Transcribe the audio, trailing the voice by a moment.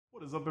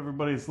What is up,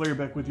 everybody? It's Larry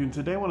back with you, and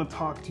today I want to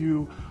talk to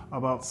you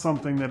about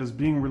something that is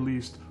being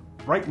released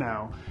right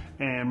now.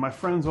 And my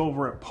friends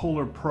over at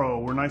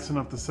PolarPro were nice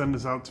enough to send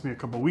this out to me a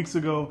couple weeks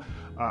ago.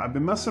 I've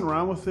been messing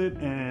around with it,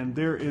 and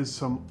there is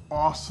some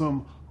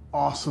awesome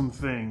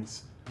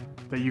things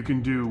that you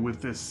can do with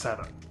this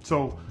setup.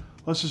 So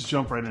let's just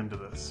jump right into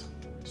this.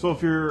 So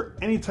if you're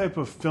any type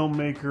of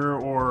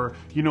filmmaker or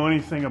you know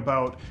anything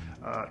about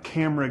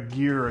camera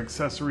gear or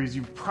accessories,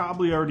 you've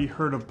probably already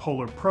heard of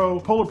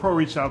PolarPro. PolarPro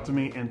reached out to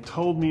me and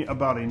told me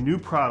about a new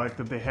product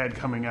that they had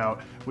coming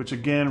out, which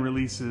again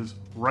releases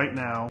right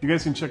now. You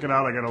guys can check it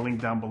out. I got a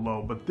link down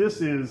below. But this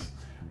is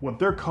what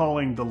they're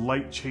calling the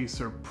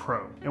LiteChaser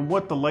Pro. And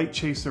what the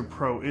LiteChaser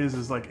Pro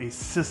is like a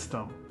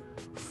system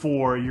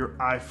for your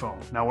iPhone.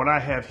 Now what I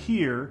have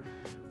here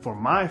for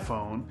my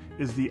phone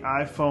is the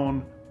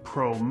iPhone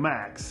Pro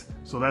Max.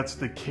 So that's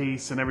the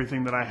case and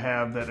everything that I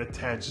have that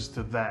attaches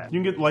to that. You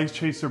can get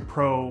LiteChaser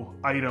Pro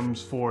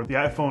items for the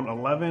iPhone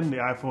 11, the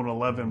iPhone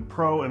 11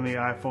 Pro, and the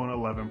iPhone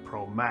 11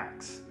 Pro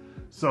Max.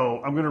 So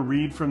I'm gonna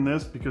read from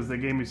this because they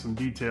gave me some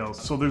details.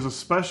 So there's a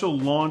special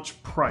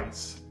launch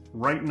price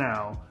right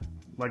now.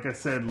 Like I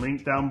said,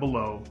 link down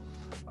below.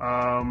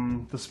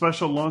 The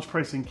special launch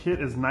pricing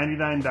kit is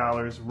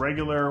 $99,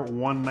 regular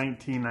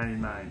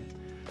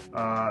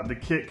 $119.99. The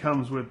kit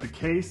comes with the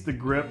case, the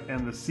grip,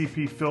 and the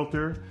CP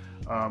filter,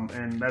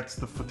 and that's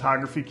the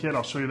photography kit.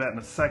 I'll show you that in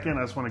a second.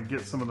 I just want to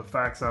get some of the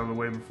facts out of the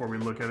way before we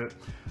look at it.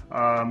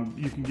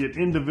 You can get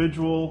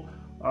individual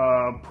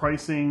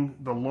pricing.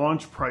 The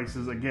launch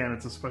prices, again,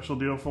 it's a special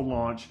deal for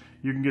launch.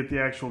 You can get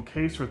the actual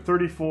case for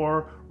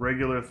 $34,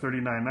 regular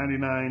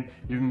 $39.99.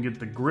 You can get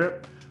the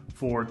grip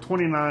for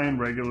 $29,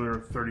 regular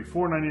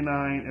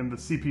 $34.99, and the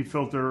CP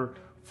filter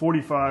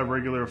 $45,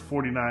 regular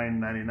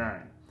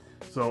 $49.99.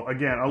 So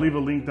again, I'll leave a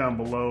link down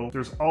below.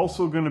 There's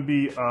also going to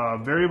be a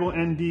variable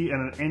ND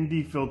and an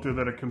ND filter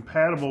that are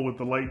compatible with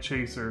the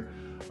LiteChaser,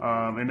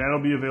 and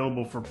that'll be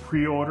available for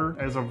pre-order.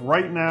 As of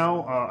right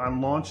now,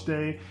 on launch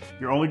day,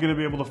 you're only going to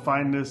be able to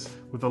find this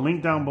with a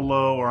link down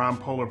below or on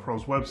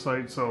PolarPro's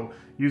website, so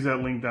use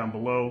that link down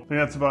below. I think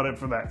that's about it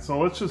for that. So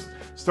let's just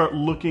start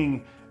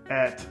looking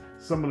at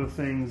some of the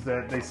things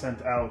that they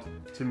sent out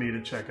to me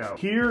to check out.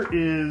 Here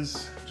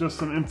is just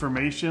some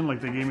information,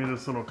 like they gave me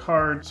this little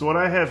card. So what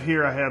I have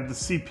here, I have the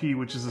CP,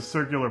 which is a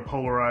circular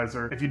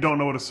polarizer. If you don't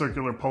know what a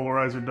circular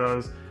polarizer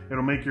does,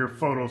 it'll make your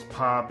photos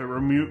pop. It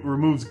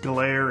removes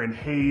glare and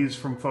haze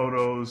from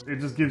photos. It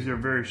just gives you a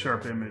very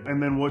sharp image.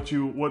 And then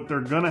what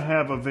they're gonna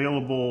have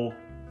available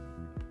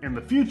in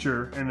the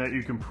future and that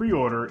you can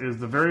pre-order is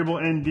the variable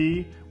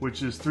ND,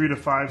 which is 3 to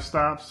 5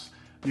 stops.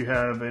 You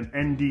have an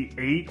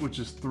ND8, which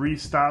is 3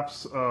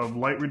 stops of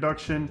light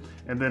reduction,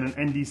 and then an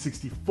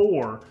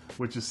ND64,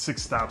 which is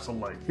 6 stops of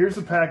light. Here's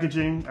the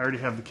packaging. I already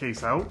have the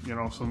case out, you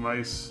know, some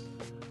nice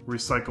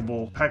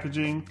recyclable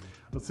packaging.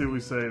 Let's see what we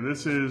say.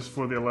 This is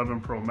for the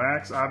 11 Pro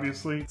Max,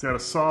 obviously. It's got a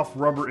soft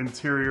rubber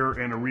interior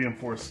and a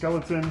reinforced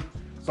skeleton.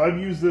 So I've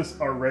used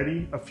this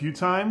already a few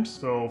times.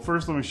 So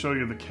first let me show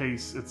you the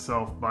case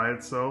itself by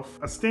itself.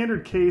 A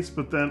standard case,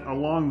 but then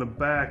along the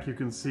back you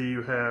can see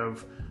you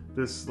have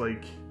this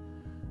like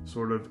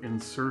sort of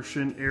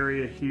insertion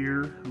area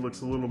here. It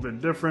looks a little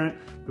bit different,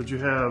 but you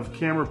have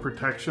camera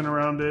protection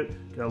around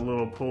it. Got a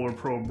little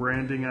PolarPro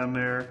branding on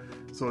there.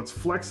 So it's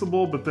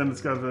flexible, but then it's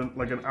got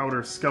like an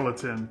outer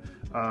skeleton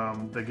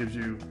that gives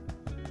you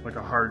like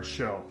a hard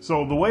shell.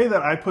 So the way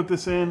that I put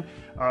this in,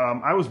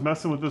 I was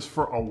messing with this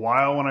for a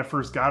while when I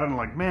first got it. And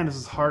like, man, this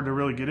is hard to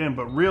really get in.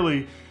 But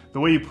really, the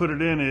way you put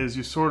it in is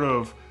you sort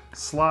of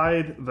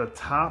slide the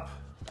top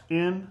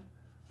in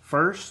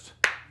first,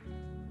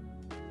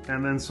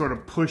 and then sort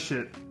of push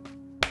it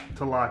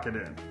to lock it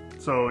in.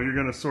 So you're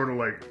gonna sort of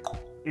like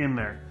in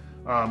there.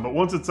 But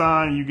once it's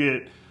on, you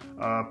get,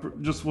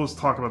 let's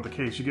talk about the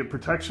case. You get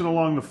protection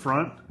along the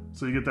front,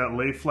 so you get that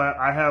lay flat.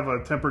 I have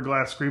a tempered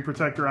glass screen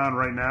protector on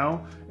right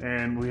now,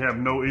 and we have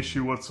no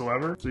issue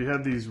whatsoever. So you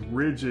have these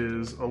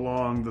ridges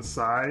along the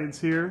sides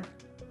here,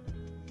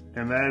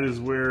 and that is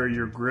where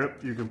your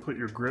grip, you can put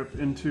your grip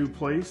into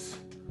place.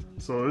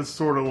 So it's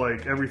sort of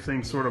like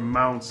everything sort of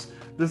mounts.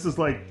 This is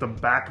like the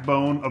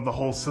backbone of the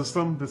whole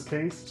system, this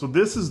case. So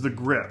this is the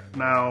grip.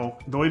 Now,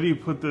 the way that you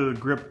put the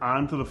grip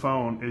onto the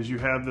phone is you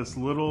have this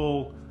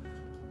little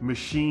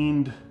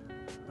machined,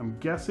 I'm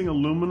guessing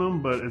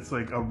aluminum, but it's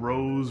like a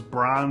rose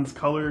bronze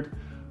colored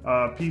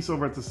piece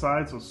over at the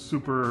side. So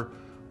super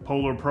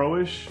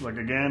PolarPro-ish, like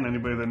again,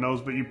 anybody that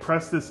knows, but you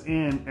press this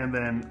in and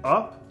then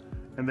up,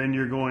 and then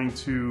you're going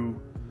to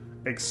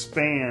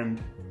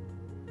expand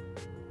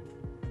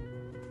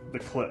the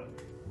clip.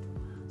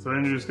 So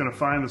then you're just gonna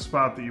find the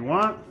spot that you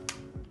want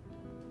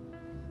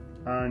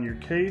on your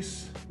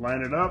case,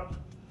 line it up,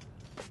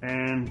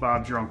 and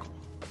Bob's your uncle.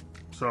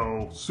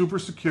 So super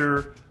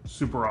secure,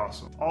 super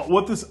awesome.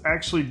 What this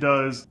actually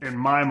does, in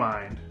my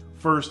mind,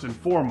 first and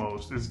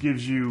foremost, is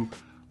gives you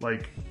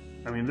like,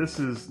 I mean, this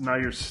is, now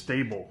you're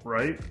stable,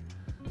 right?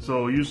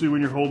 So usually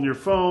when you're holding your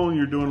phone,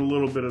 you're doing a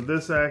little bit of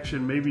this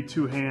action, maybe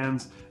 2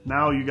 hands.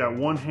 Now you got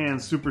 1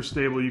 hand super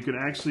stable. You can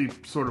actually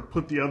sort of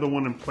put the other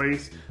one in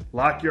place,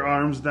 lock your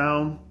arms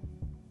down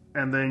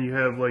and then you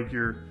have like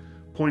your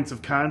points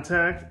of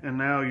contact, and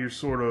now you're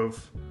sort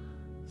of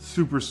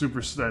super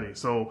steady.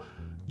 So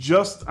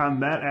just on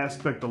that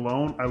aspect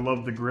alone, I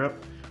love the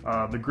grip.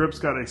 The grip's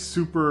got a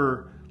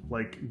super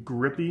like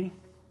grippy,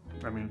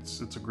 I mean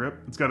it's a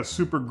grip, it's got a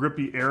super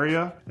grippy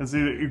area. And so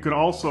you can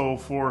also,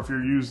 for if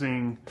you're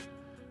using,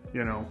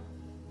 you know,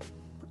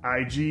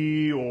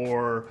 IG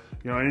or,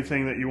 you know,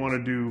 anything that you want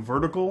to do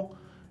vertical,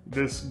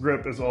 this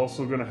grip is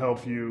also going to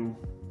help you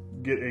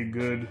get a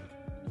good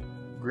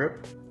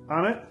grip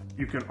on it.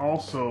 You can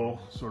also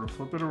sort of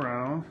flip it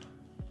around,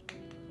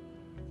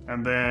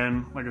 and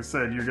then, like I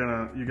said, you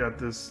got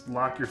this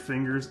lock your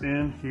fingers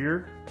in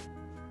here,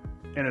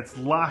 and it's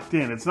locked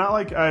in. It's not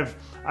like I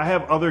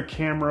have other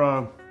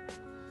camera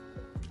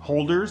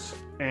holders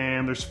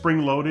and they're spring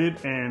loaded,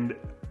 and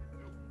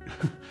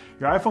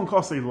your iPhone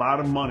costs a lot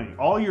of money.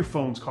 All your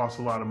phones cost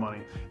a lot of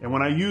money. And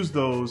when I use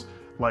those,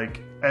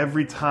 like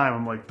every time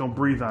I'm like, don't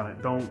breathe on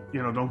it.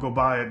 Don't go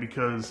buy it,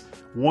 because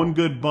one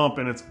good bump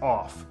and it's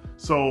off.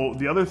 So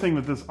the other thing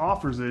that this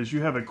offers is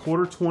you have a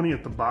 1/4-20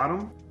 at the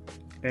bottom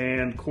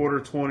and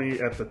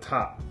 1/4-20 at the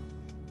top.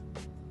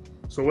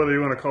 So whether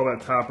you want to call that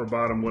top or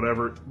bottom,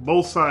 whatever,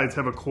 both sides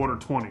have a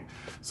 1/4-20.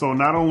 So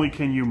not only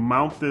can you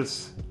mount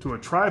this to a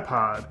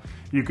tripod,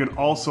 you can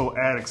also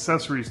add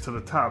accessories to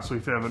the top. So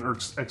if you have an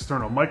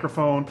external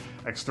microphone,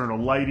 external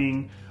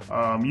lighting,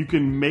 you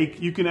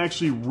can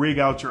actually rig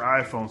out your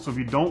iPhone. So if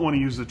you don't want to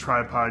use the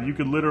tripod, you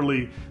could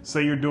literally,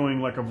 say you're doing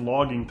like a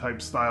vlogging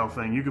type style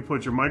thing, you could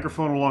put your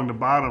microphone along the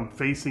bottom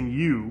facing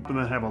you, and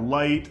then have a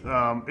light.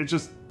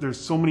 There's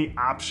so many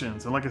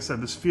options. And like I said,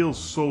 this feels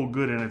so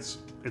good, and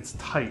it's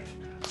tight.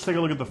 Let's take a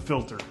look at the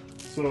filter.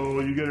 So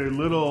you get a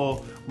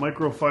little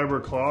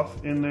microfiber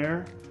cloth in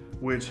there,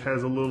 which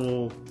has a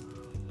little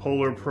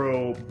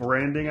PolarPro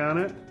branding on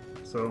it.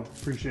 So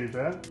appreciate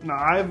that. Now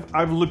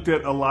I've looked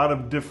at a lot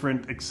of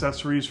different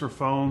accessories for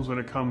phones when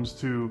it comes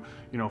to,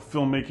 you know,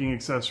 filmmaking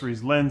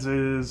accessories,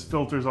 lenses,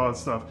 filters, all that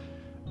stuff.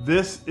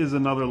 This is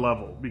another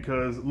level,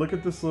 because look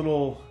at this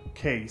little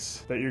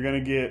case that you're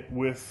gonna get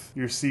with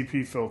your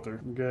CP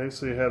filter. Okay,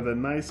 so you have that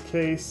nice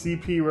case,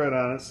 CP right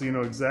on it, so you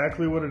know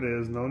exactly what it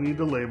is, no need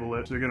to label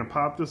it. So you're gonna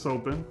pop this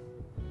open,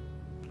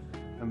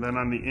 and then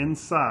on the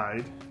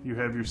inside you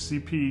have your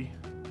CP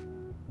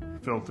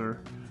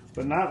filter.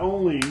 But not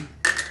only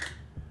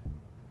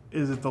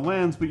is it the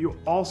lens, but you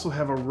also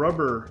have a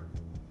rubber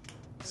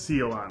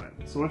seal on it.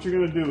 So what you're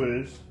gonna do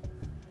is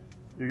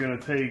you're gonna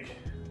take,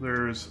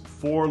 there's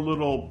 4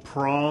 little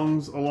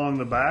prongs along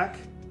the back.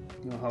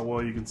 You know how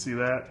well you can see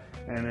that.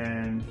 And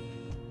then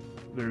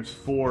there's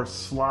 4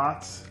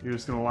 slots. You're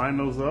just gonna line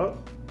those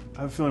up.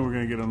 I have a feeling we're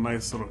gonna get a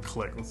nice little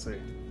click. Let's see.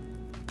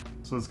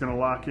 So it's gonna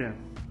lock in.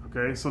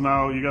 Okay, so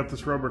now you got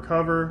this rubber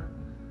cover.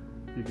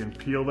 You can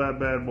peel that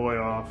bad boy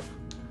off.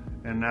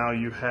 And now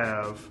you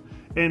have,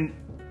 and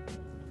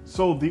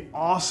so the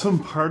awesome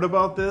part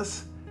about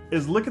this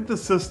is, look at the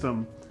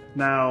system.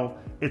 Now,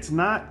 it's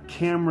not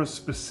camera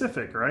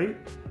specific, right?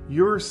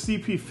 Your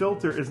CP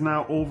filter is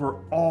now over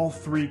all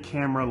 3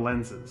 camera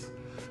lenses.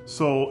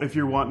 So if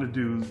you're wanting to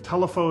do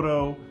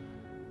telephoto,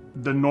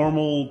 the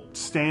normal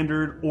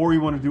standard, or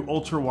you want to do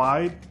ultra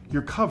wide,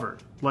 you're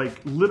covered. Like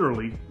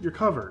literally, you're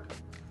covered.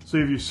 So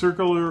you have your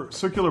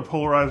circular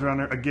polarizer on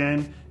there.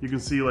 Again, you can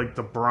see like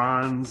the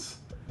bronze,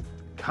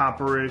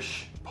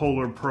 copperish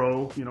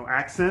PolarPro, you know,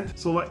 accent.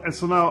 So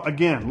now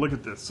again, look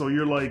at this. So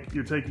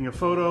you're taking a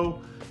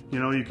photo, you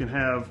know, you can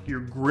have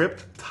your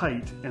grip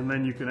tight, and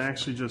then you can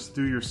actually just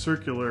do your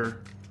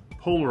circular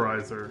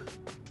polarizer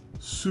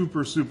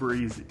super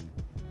easy.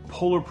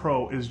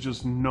 PolarPro is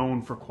just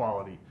known for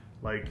quality,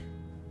 like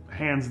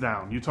hands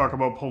down. You talk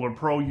about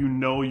PolarPro, you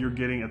know you're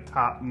getting a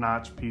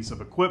top-notch piece of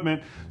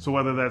equipment. So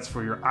whether that's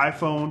for your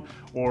iPhone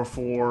or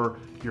for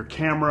your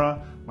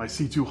camera, my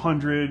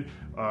C200,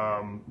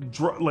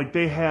 like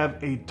they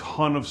have a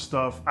ton of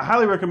stuff. I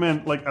highly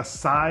recommend, like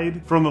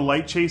aside from the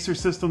LiteChaser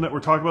system that we're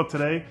talking about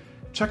today,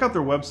 check out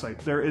their website.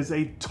 There is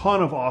a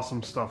ton of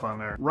awesome stuff on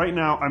there. Right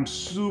now, I'm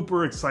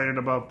super excited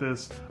about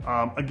this.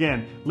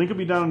 Again, link will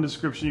be down in the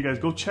description. You guys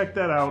go check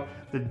that out.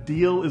 The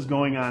deal is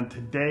going on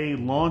today.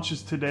 Launch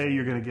is today.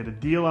 You're gonna get a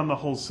deal on the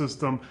whole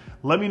system.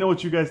 Let me know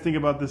what you guys think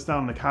about this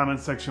down in the comment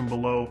section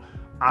below.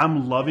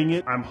 I'm loving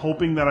it. I'm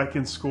hoping that I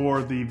can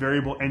score the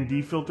variable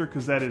ND filter,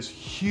 because that is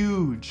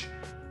huge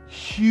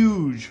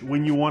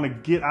when you want to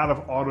get out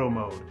of auto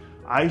mode.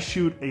 I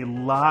shoot a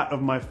lot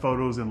of my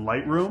photos in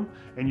Lightroom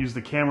and use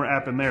the camera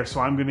app in there, so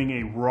I'm getting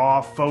a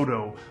raw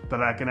photo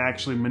that I can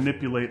actually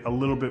manipulate a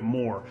little bit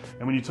more.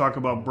 And when you talk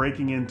about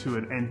breaking into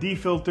an ND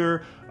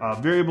filter,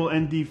 variable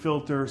ND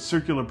filter,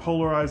 circular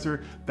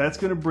polarizer, that's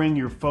gonna bring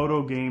your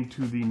photo game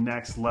to the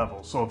next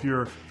level. So if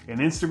you're an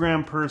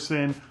Instagram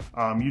person,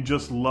 you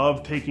just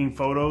love taking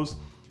photos.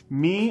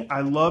 Me, I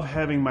love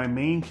having my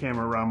main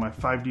camera around, my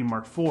 5D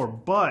Mark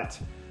IV,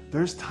 but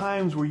there's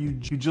times where you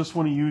just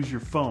want to use your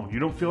phone. You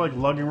don't feel like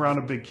lugging around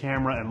a big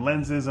camera and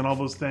lenses and all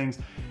those things.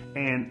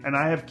 And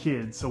I have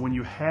kids, so when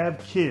you have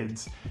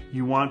kids,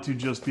 you want to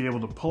just be able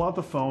to pull out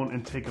the phone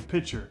and take a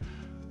picture.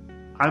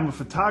 I'm a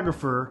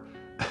photographer,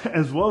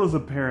 as well as a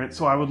parent,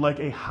 so I would like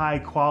a high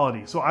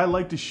quality. So I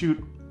like to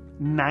shoot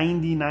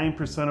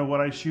 99% of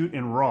what I shoot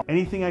in RAW.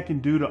 Anything I can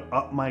do to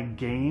up my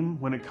game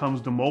when it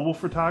comes to mobile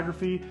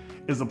photography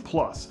is a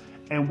plus.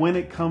 And when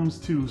it comes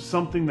to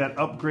something that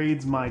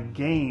upgrades my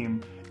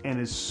game and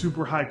is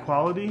super high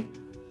quality,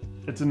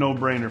 it's a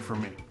no-brainer for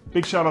me.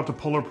 Big shout out to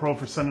PolarPro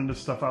for sending this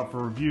stuff out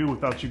for review.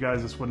 Without you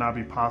guys, this would not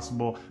be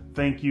possible.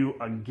 Thank you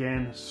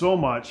again so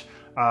much.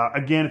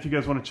 Again, if you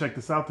guys want to check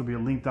this out, there'll be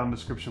a link down in the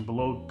description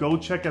below. Go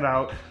check it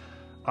out.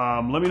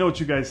 Let me know what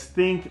you guys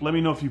think. Let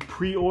me know if you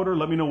pre-order.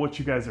 Let me know what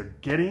you guys are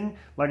getting.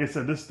 Like I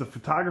said, this is the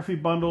photography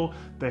bundle.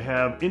 They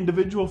have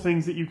individual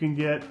things that you can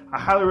get. I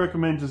highly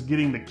recommend just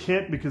getting the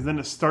kit because then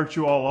it starts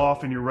you all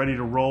off and you're ready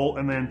to roll.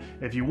 And then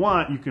if you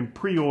want, you can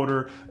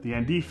pre-order the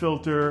ND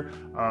filter,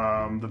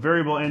 the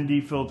variable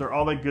ND filter,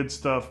 all that good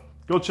stuff.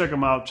 Go check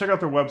them out. Check out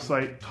their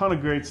website. Ton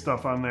of great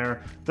stuff on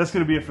there. That's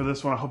going to be it for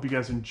this one. I hope you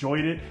guys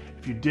enjoyed it.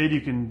 If you did,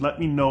 you can let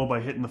me know by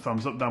hitting the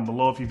thumbs up down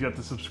below. If you've yet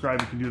to subscribe,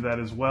 you can do that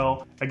as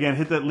well. Again,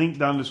 hit that link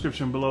down in the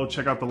description below.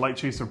 Check out the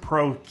LiteChaser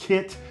Pro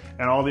kit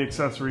and all the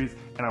accessories,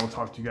 and I will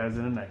talk to you guys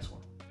in the next one.